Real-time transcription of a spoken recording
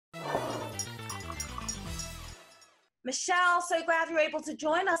Michelle, so glad you're able to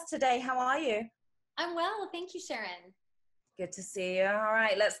join us today. How are you? I'm well, thank you, Sharon. Good to see you. All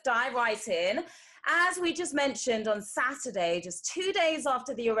right, let's dive right in. As we just mentioned on Saturday, just 2 days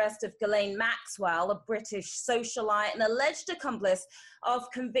after the arrest of Ghislaine Maxwell, a British socialite and alleged accomplice of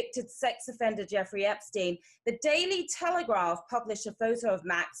convicted sex offender Jeffrey Epstein, the Daily Telegraph published a photo of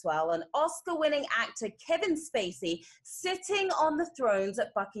Maxwell and Oscar-winning actor Kevin Spacey sitting on the thrones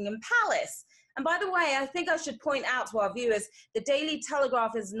at Buckingham Palace. And by the way, I think I should point out to our viewers, the Daily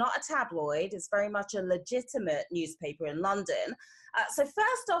Telegraph is not a tabloid. It's very much a legitimate newspaper in London. So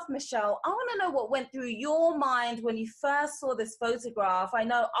first off, Michelle, I want to know what went through your mind when you first saw this photograph. I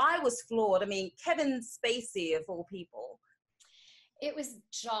know I was floored. I mean, Kevin Spacey, of all people. It was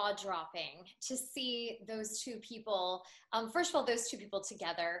jaw-dropping to see those two people. First of all, those two people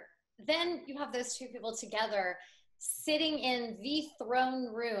together. Then you have those two people together sitting in the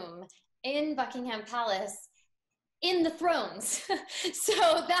throne room in Buckingham Palace in the thrones. So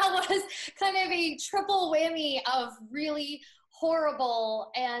that was kind of a triple whammy of really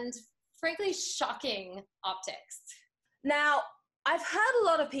horrible and frankly shocking optics. Now, I've heard a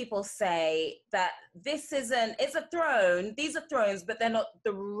lot of people say that it's a throne, these are thrones, but they're not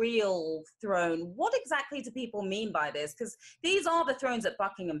the real throne. What exactly do people mean by this? Because these are the thrones at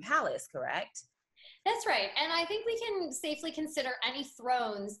Buckingham Palace, correct? That's right. And I think we can safely consider any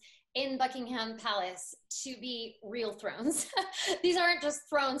thrones in Buckingham Palace to be real thrones. These aren't just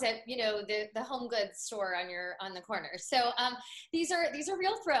thrones at, you know, the home goods store on the corner. So these are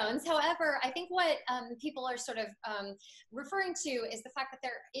real thrones. However, I think what people are sort of referring to is the fact that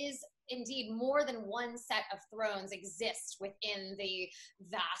there is indeed more than one set of thrones exist within the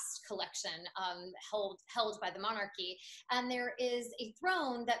vast collection held by the monarchy. And there is a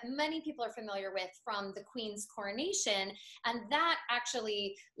throne that many people are familiar with from the Queen's coronation, and that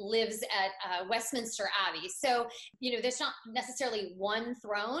actually lives at Westminster Abbey. So, you know, there's not necessarily one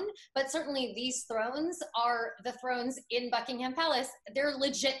throne, but certainly these thrones are the thrones in Buckingham Palace. They're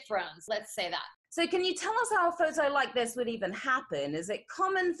legit thrones, let's say that. So can you tell us how a photo like this would even happen? Is it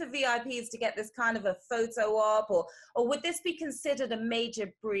common for VIPs to get this kind of a photo op, or would this be considered a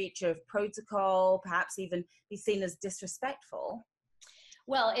major breach of protocol, perhaps even be seen as disrespectful?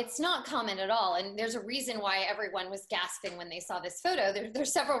 Well, it's not common at all, and there's a reason why everyone was gasping when they saw this photo.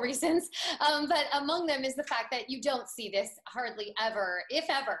 There's several reasons, but among them is the fact that you don't see this hardly ever, if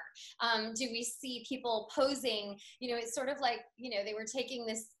ever, do we see people posing. You know, it's sort of like, you know, they were taking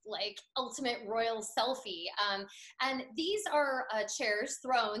this like ultimate royal selfie, and these are chairs,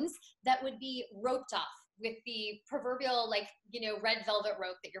 thrones that would be roped off with the proverbial, like, you know, red velvet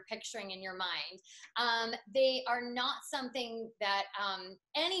rope that you're picturing in your mind. They are not something that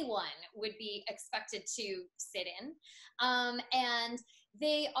anyone would be expected to sit in. And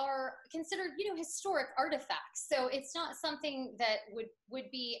they are considered, you know, historic artifacts. So it's not something that would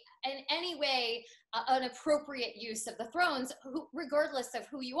be in any way an appropriate use of the thrones, regardless of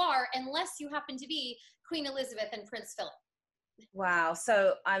who you are, unless you happen to be Queen Elizabeth and Prince Philip. Wow.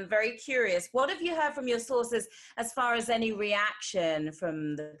 So I'm very curious. What have you heard from your sources as far as any reaction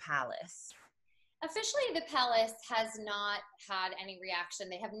from the palace? Officially, the palace has not had any reaction.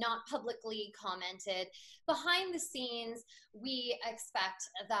 They have not publicly commented. Behind the scenes, we expect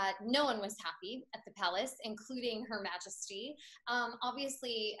that no one was happy at the palace, including Her Majesty.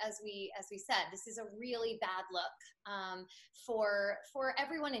 Obviously, as we said, this is a really bad look for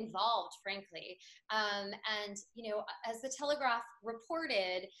everyone involved, frankly. And you know, as the Telegraph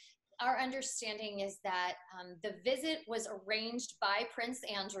reported, our understanding is that the visit was arranged by Prince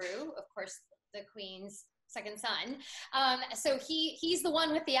Andrew, of course, the Queen's second son. So he's the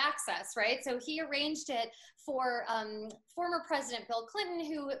one with the access, right? So he arranged it for former President Bill Clinton,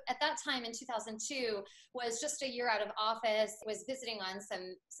 who at that time in 2002 was just a year out of office, was visiting on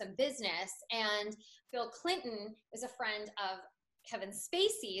some business. And Bill Clinton is a friend of Kevin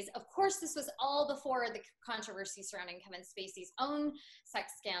Spacey's. Of course, this was all before the controversy surrounding Kevin Spacey's own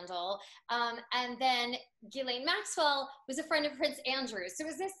sex scandal. And then Ghislaine Maxwell was a friend of Prince Andrew. So it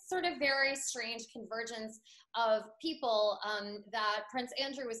was this sort of very strange convergence of people that Prince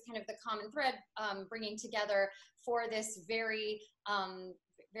Andrew was kind of the common thread bringing together for this very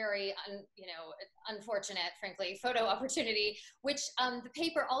unfortunate, frankly, photo opportunity, which the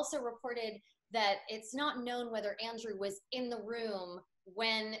paper also reported that it's not known whether Andrew was in the room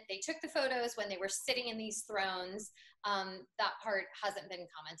when they took the photos, when they were sitting in these thrones. That part hasn't been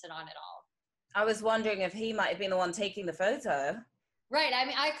commented on at all. I was wondering if he might have been the one taking the photo. Right. I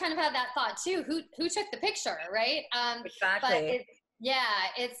mean, I kind of had that thought too. Who took the picture, right? Exactly. But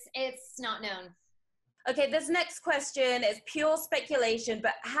it's not known. Okay, this next question is pure speculation,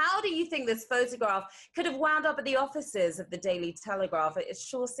 but how do you think this photograph could have wound up at the offices of the Daily Telegraph? It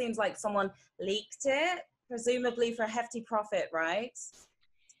sure seems like someone leaked it, presumably for a hefty profit, right?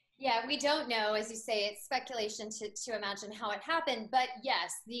 Yeah, we don't know. As you say, it's speculation to imagine how it happened. But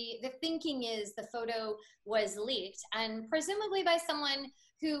yes, the thinking is the photo was leaked, and presumably by someone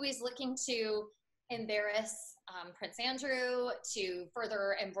who is looking to embarrass Prince Andrew, to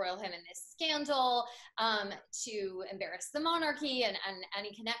further embroil him in this scandal, to embarrass the monarchy and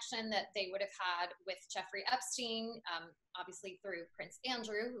any connection that they would have had with Jeffrey Epstein, obviously through Prince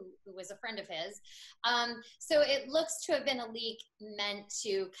Andrew, who was a friend of his. So it looks to have been a leak meant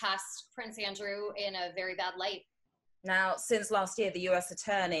to cast Prince Andrew in a very bad light. Now, since last year, the US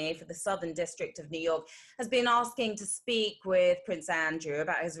Attorney for the Southern District of New York has been asking to speak with Prince Andrew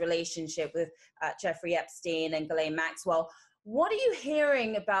about his relationship with Jeffrey Epstein and Ghislaine Maxwell. What are you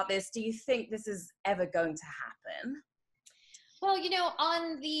hearing about this? Do you think this is ever going to happen? Well,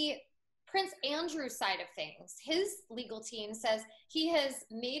 on the Prince Andrew side of things, his legal team says he has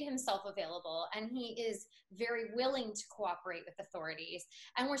made himself available and he is very willing to cooperate with authorities.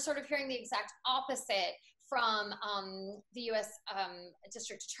 And we're sort of hearing the exact opposite from the U.S.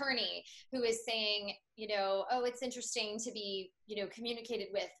 District Attorney, who is saying, oh, it's interesting to be, communicated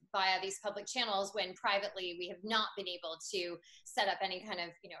with via these public channels when privately we have not been able to set up any kind of,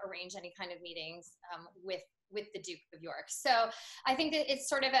 arrange any kind of meetings with the Duke of York. So I think that it's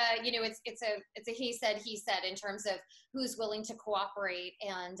sort of a, it's a he said in terms of who's willing to cooperate.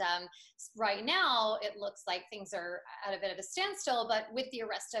 And right now it looks like things are at a bit of a standstill, but with the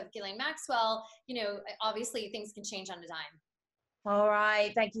arrest of Ghislaine Maxwell, obviously things can change on a dime. All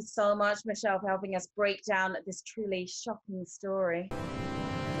right. Thank you so much, Michelle, for helping us break down this truly shocking story.